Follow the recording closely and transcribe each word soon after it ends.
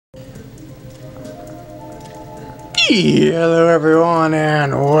Hello everyone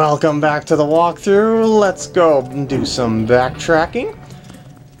and welcome back to the walkthrough. Let's go and do some backtracking.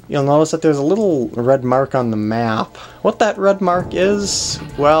 You'll notice that there's a little red mark on the map. What that red mark is,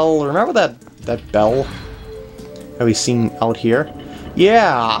 well, remember that bell that we've seen out here?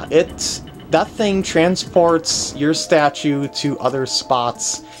 Yeah, that thing transports your statue to other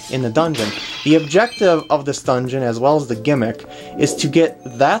spots in the dungeon. The objective of this dungeon, as well as the gimmick, is to get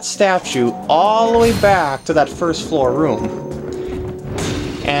that statue all the way back to that first floor room.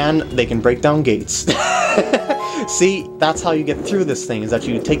 And they can break down gates. See, that's how you get through this thing, is that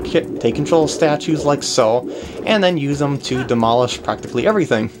you take control of statues like so, and then use them to demolish practically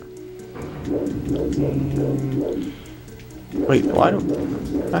everything. Wait, why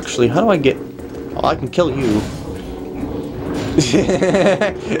don't... Actually, how do I get... Oh, I can kill you.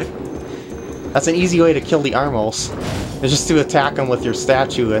 That's an easy way to kill the Armos. It's just to attack them with your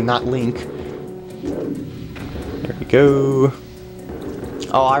statue and not Link. There we go.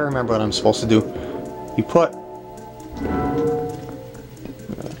 Oh, I remember what I'm supposed to do. You put... I'm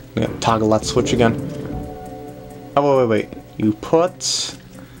gonna toggle that switch again. Oh, wait. You put...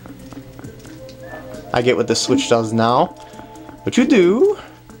 I get what this switch does now. What you do...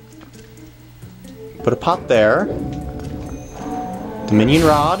 Put a pot there. Dominion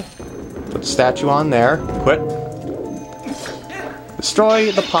rod. Put the statue on there. Quit.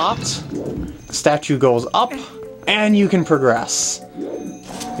 Destroy the pot. The statue goes up, and you can progress.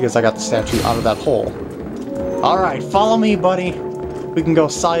 Because I got the statue out of that hole. Alright, follow me, buddy. We can go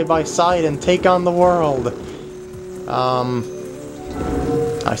side by side and take on the world.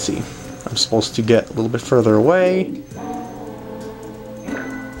 I see. I'm supposed to get a little bit further away.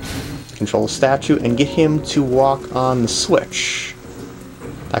 Control the statue and get him to walk on the switch.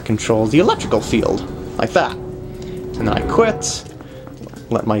 That controls the electrical field, like that. And then I quit,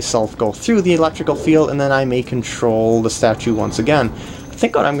 let myself go through the electrical field, and then I may control the statue once again. I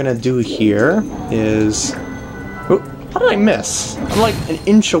think what I'm gonna do here is... Oh, how did I miss? I'm like an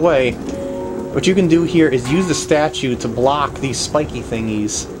inch away. What you can do here is use the statue to block these spiky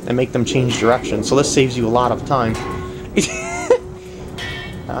thingies and make them change direction, so this saves you a lot of time.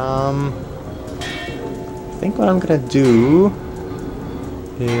 I think what I'm gonna do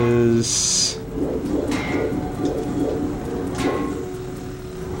is...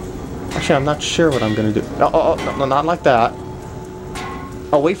 Actually, I'm not sure what I'm gonna do. No, not like that.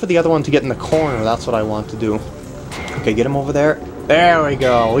 I'll wait for the other one to get in the corner, that's what I want to do. Okay, get him over there. There we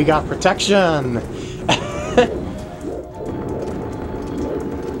go, we got protection!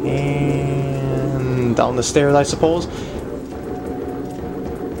 And down the stairs, I suppose.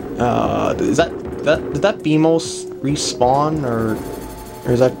 Did that Beamos respawn, or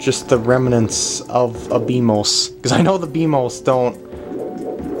is that just the remnants of a Beamos? Because I know the Beamos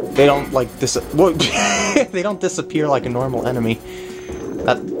they don't like they don't disappear like a normal enemy.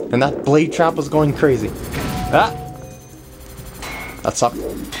 That blade trap was going crazy. Ah, that sucked.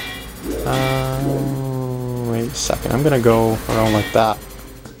 Wait a second. I'm gonna go around like that.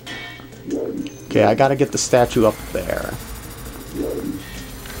 Okay, I gotta get the statue up there.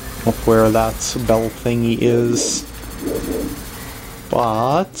 Up where that bell thingy is.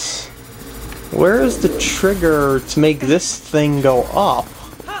 But where is the trigger to make this thing go up?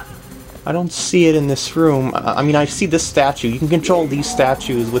 I don't see it in this room. I mean, I see this statue. You can control these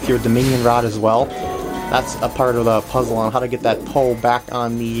statues with your Dominion rod as well. That's a part of the puzzle on how to get that pole back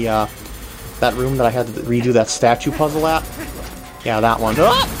on the that room that I had to redo that statue puzzle at. Yeah, that one.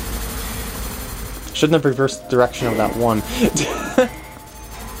 Ah! Shouldn't have reversed the direction of that one.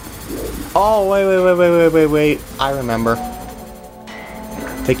 Oh, wait. I remember.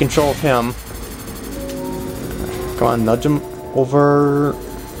 Take control of him. Come on, nudge him over.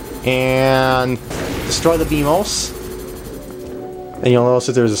 And destroy the Beamos. And you'll notice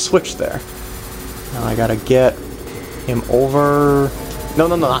that there's a switch there. Now I gotta get him over... No,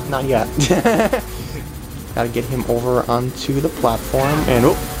 not yet. Gotta get him over onto the platform. And,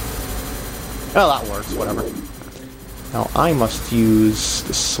 oh! Well, that works, whatever. Now I must use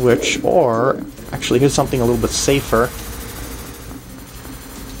the switch, or actually here's something a little bit safer.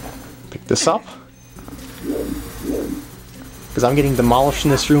 Pick this up. Because I'm getting demolished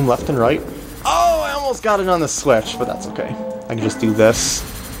in this room left and right. Oh, I almost got it on the switch, but that's okay. I can just do this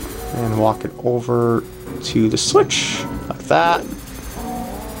and walk it over to the switch, like that.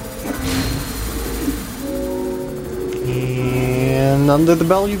 And under the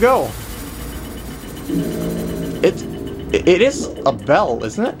bell you go. It is a bell,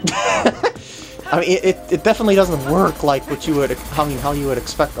 isn't it? I mean, it definitely doesn't work like what you would how you would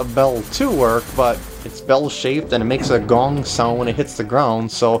expect a bell to work, but it's bell shaped and it makes a gong sound when it hits the ground.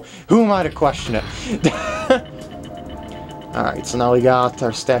 So who am I to question it? Alright, so now we got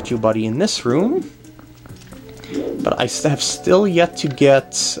our statue buddy in this room. But I have still yet to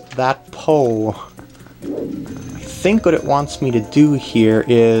get that pole. I think what it wants me to do here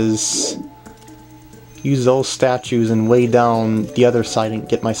is use those statues and way down the other side and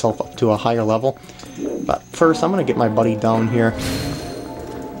get myself up to a higher level. But first, I'm going to get my buddy down here.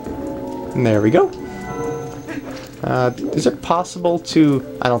 And there we go. Is it possible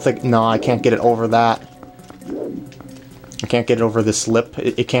to... I don't think... No, I can't get it over that. I can't get it over this lip.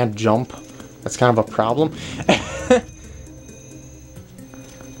 It can't jump. That's kind of a problem.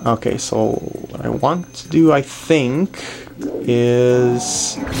 Okay, so what I want to do, I think,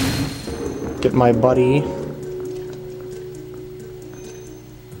 is get my buddy...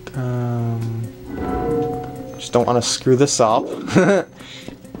 just don't want to screw this up.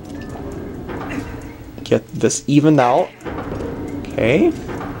 Get this evened out. Okay.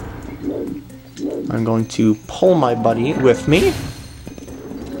 I'm going to pull my buddy with me.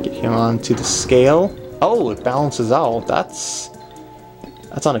 Get him onto the scale. Oh, it balances out. That's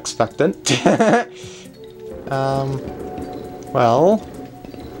unexpected. Well,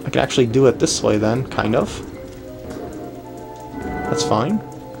 I can actually do it this way then, kind of. That's fine.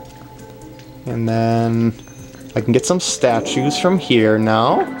 And then I can get some statues from here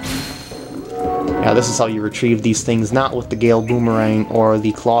now. Yeah, this is how you retrieve these things, not with the Gale Boomerang or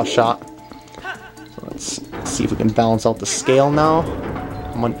the Claw Shot. So let's see if we can balance out the scale now.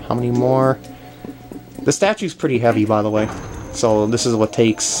 How many more? The statue's pretty heavy, by the way. So this is what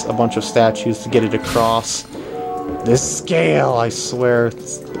takes a bunch of statues to get it across. This scale, I swear,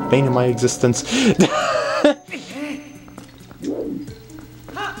 it's the bane of my existence.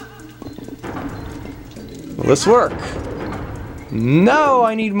 Will this work? No,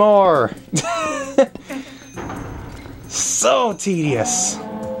 I need more! So tedious.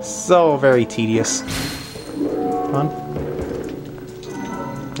 So very tedious. Come on.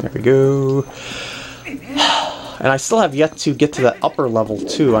 There we go. And I still have yet to get to the upper level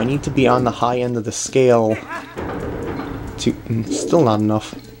too. I need to be on the high end of the scale to... Still not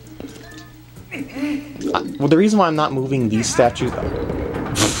enough. Well, the reason why I'm not moving these statues...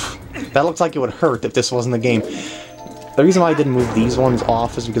 That looks like it would hurt if this wasn't the game. The reason why I didn't move these ones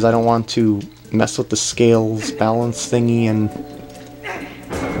off is because I don't want to mess with the scales balance thingy and...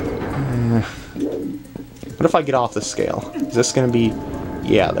 What if I get off the scale? Is this gonna be...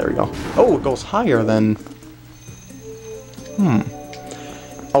 Yeah, there we go. Oh, it goes higher than...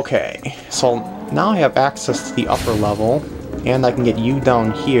 Okay, so now I have access to the upper level, and I can get you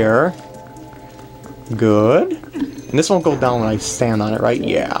down here. Good. And this won't go down when I stand on it, right?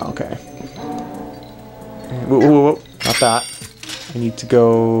 Yeah, okay. Whoa, whoa, whoa. Not that. I need to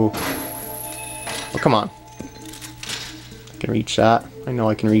go... Oh, come on. I can reach that. I know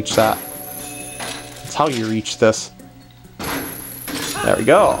I can reach that. That's how you reach this. There we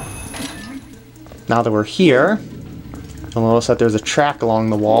go. Now that we're here, you'll notice that there's a track along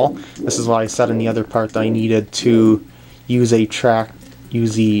the wall. This is what I said in the other part that I needed to use a track...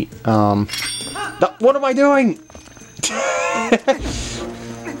 Use the... What am I doing?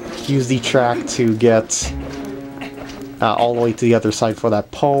 Use the track to get all the way to the other side for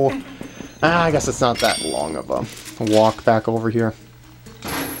that pole. I guess it's not that long of a walk back over here.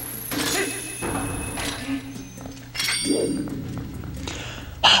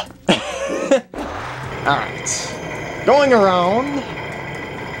 Alright. Going around.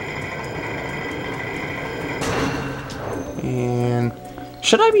 And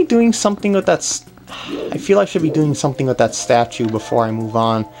should I be doing something with that... I feel I should be doing something with that statue before I move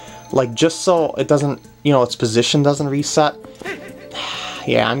on. Like, just so it doesn't, you know, its position doesn't reset.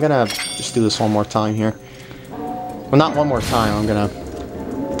 Yeah, I'm gonna just do this one more time here. Well, not one more time, I'm gonna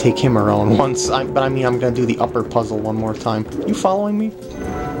take him around once. But I mean, I'm gonna do the upper puzzle one more time. You following me?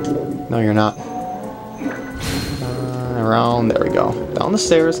 No, you're not. Around, there we go. Down the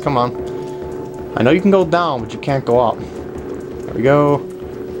stairs, come on. I know you can go down, but you can't go up. There we go.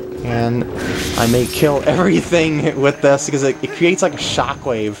 And I may kill everything with this because it creates like a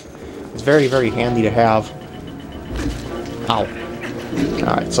shockwave. It's very, very handy to have. Ow.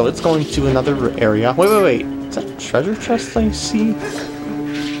 Alright, so it's going to another area. Wait, wait, wait. Is that a treasure chest I see?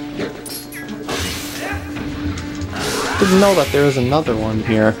 Didn't know that there was another one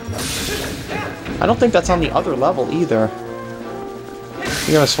here. I don't think that's on the other level either. I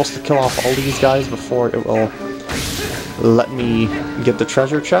think I was supposed to kill off all these guys before it will let me get the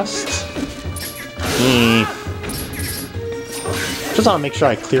treasure chest. Just want to make sure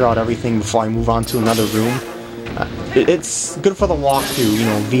I clear out everything before I move on to another room. It's good for the walkthrough, you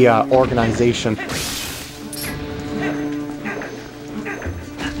know, via organization.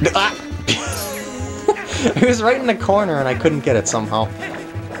 It was right in the corner and I couldn't get it somehow.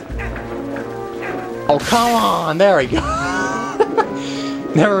 Oh, come on! There we go!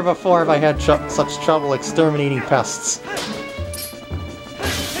 Never before have I had such trouble exterminating pests.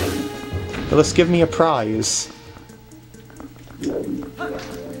 But let's give me a prize.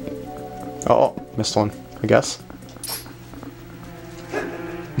 Oh, missed one, I guess.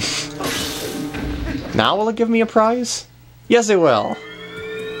 Now will it give me a prize? Yes, it will.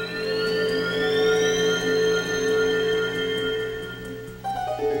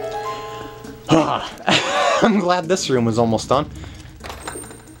 I'm glad this room is almost done.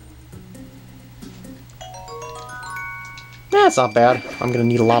 That's not bad. I'm gonna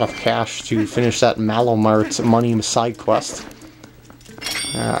need a lot of cash to finish that Malomart money side quest.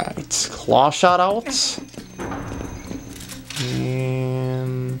 Alright, claw shot out.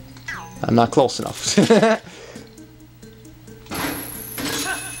 And I'm not close enough.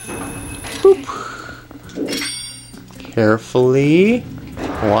 Boop. Carefully.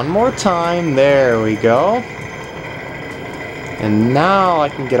 One more time. There we go. And now I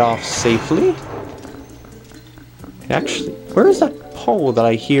can get off safely. Actually, where is that pole that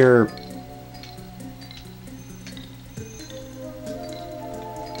I hear?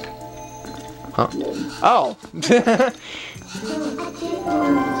 Huh? Oh!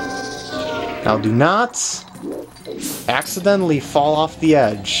 Now do not accidentally fall off the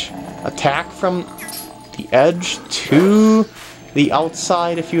edge. Attack from the edge to the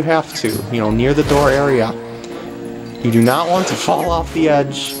outside if you have to. You know, near the door area. You do not want to fall off the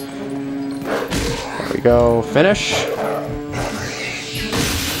edge. There we go. Finish.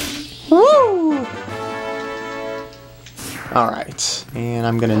 Woo! Alright. And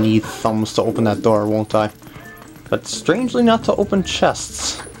I'm gonna need thumbs to open that door, won't I? But strangely not to open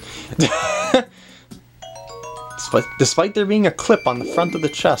chests. Despite there being a clip on the front of the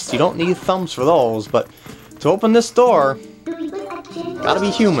chest, you don't need thumbs for those, but to open this door, gotta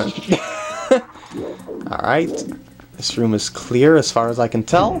be human. Alright. This room is clear as far as I can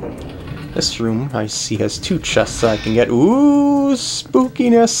tell. This room, I see, has 2 chests that I can get. Ooh,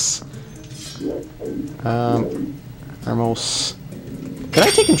 spookiness! Armos. Can I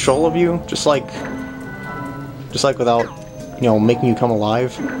take control of you? Just like without, you know, making you come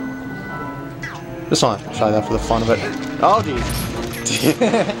alive? Just want to try that for the fun of it. Oh, jeez.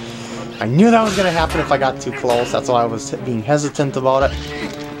 I knew that was going to happen if I got too close. That's why I was being hesitant about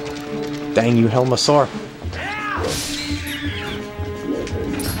it. Dang you, Helmasaur.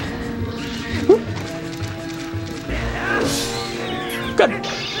 Good.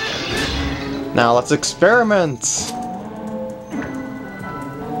 Now let's experiment.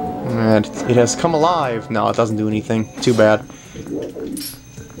 And it has come alive. No, it doesn't do anything. Too bad.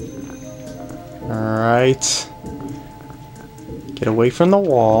 Alright. Get away from the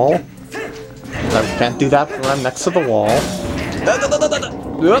wall. I can't do that when I'm next to the wall.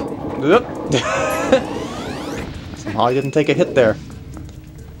 Somehow I didn't take a hit there.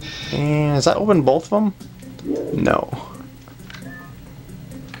 And does that open both of them? No.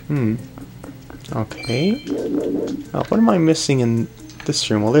 Okay. Oh, what am I missing in this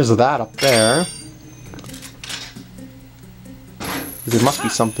room? Well, there's that up there. There must be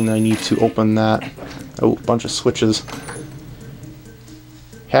something I need to open that. Oh, bunch of switches.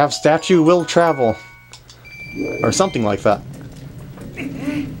 Have statue will travel. Or something like that.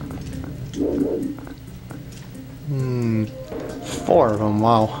 4 of them,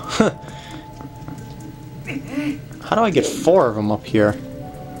 wow. How do I get 4 of them up here?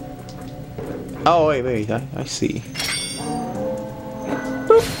 Oh, wait, I see.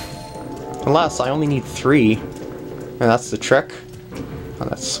 Boop. Unless I only need 3. And that's the trick. On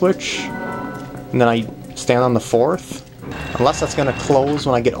that switch. And then I stand on the 4th. Unless that's gonna close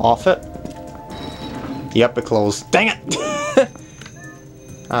when I get off it. Yep, it closed. Dang it!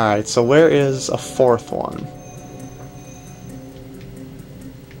 Alright, so where is a 4th one?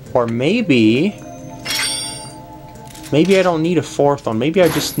 Or maybe I don't need a 4th one. Maybe I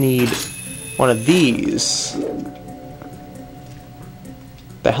just need one of these.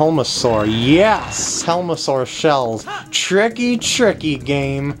 The Helmasaur. Yes! Helmasaur shells. Tricky, tricky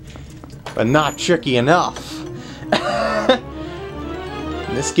game. But not tricky enough.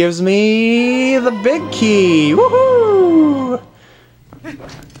 This gives me the big key. Woohoo!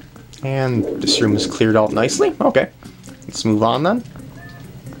 And this room is cleared out nicely. Okay. Let's move on then.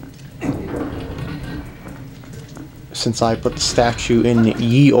 Since I put the statue in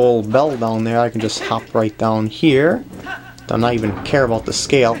ye old bell down there, I can just hop right down here. Do not even care about the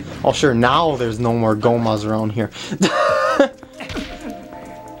scale. Oh sure, now there's no more Gomas around here.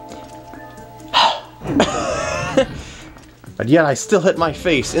 But yet I still hit my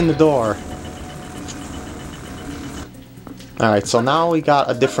face in the door. Alright, so now we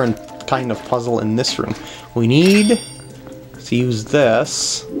got a different kind of puzzle in this room. We need to use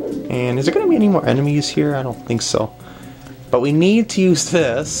this. And is there going to be any more enemies here? I don't think so. But we need to use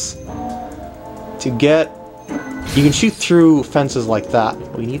this to get... You can shoot through fences like that.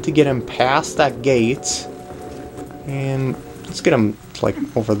 We need to get him past that gate. And let's get him, like,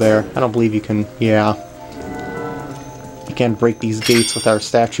 over there. I don't believe you can... Yeah. You can't break these gates with our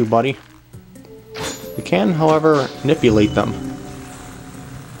statue, buddy. We can, however, manipulate them.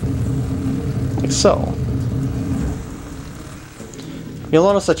 Like so. You'll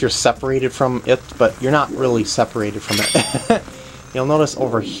notice that you're separated from it, but you're not really separated from it. You'll notice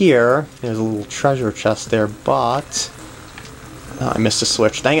over here, there's a little treasure chest there, but... Oh, I missed a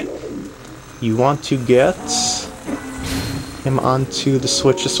switch, dang it. You want to get him onto the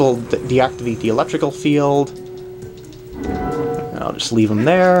switch. This will deactivate the electrical field. I'll just leave him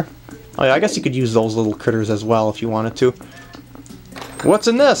there. Oh yeah, I guess you could use those little critters as well if you wanted to. What's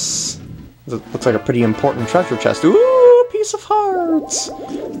in this? It looks like a pretty important treasure chest. Ooh, a piece of hearts!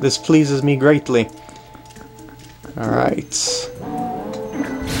 This pleases me greatly. Alright.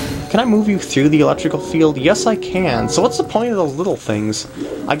 Can I move you through the electrical field? Yes, I can. So what's the point of those little things?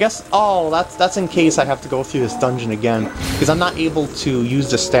 I guess... Oh, that's in case I have to go through this dungeon again. Because I'm not able to use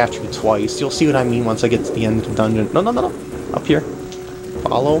the statue twice. You'll see what I mean once I get to the end of the dungeon. No, no, no, no. Up here.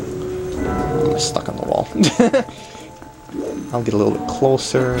 Follow. I'm stuck on the wall. I'll get a little bit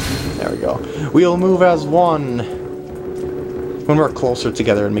closer. There we go. We'll move as one. When we're closer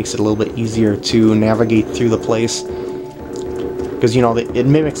together, it makes it a little bit easier to navigate through the place. Because, you know, it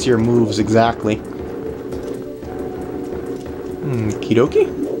mimics your moves exactly. Okie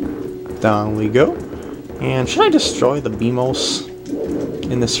dokie. Down we go. And should I destroy the BMOS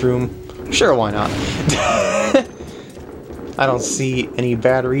in this room? Sure, why not? I don't see any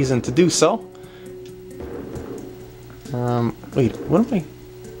bad reason to do so. Wait, what am I...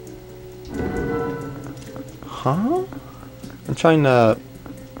 Huh? I'm trying to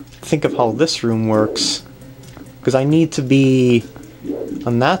think of how this room works. Because I need to be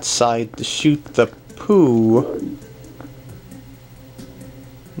on that side to shoot the poo.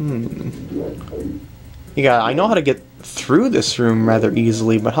 Yeah, I know how to get through this room rather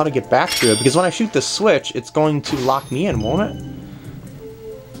easily, but how to get back to it? Because when I shoot the switch, it's going to lock me in, won't it?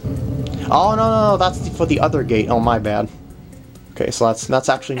 Oh, no, that's for the other gate. Oh, my bad. Okay, so that's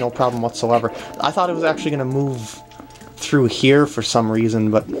actually no problem whatsoever. I thought it was actually going to move through here for some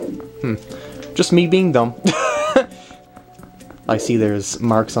reason, but... Just me being dumb. I see there's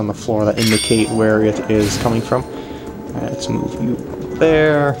marks on the floor that indicate where it is coming from. Let's move you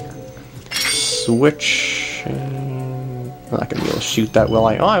there. Switch. I'm not going to be able to shoot that, will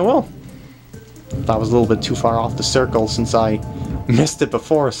I? Oh, I will. That was a little bit too far off the circle since I missed it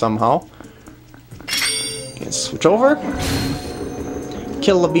before somehow. Okay, switch over.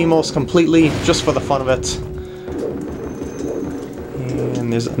 Kill the BMOS completely, just for the fun of it.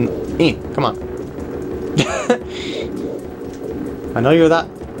 And there's an... come on. I know you're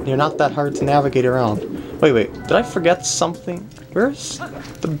not that hard to navigate around. Wait, did I forget something? Where's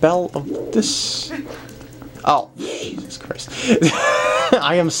the bell of this? Oh, Jesus Christ.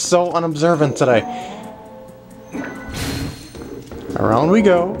 I am so unobservant today. Around we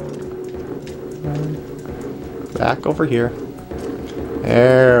go. Back over here.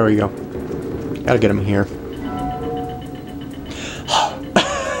 There we go. Gotta get him here.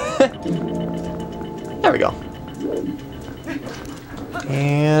 There we go.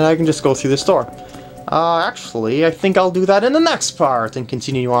 And I can just go through this door. Actually, I think I'll do that in the next part and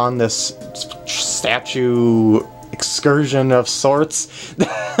continue on this statue excursion of sorts.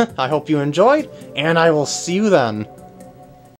 I hope you enjoyed, and I will see you then.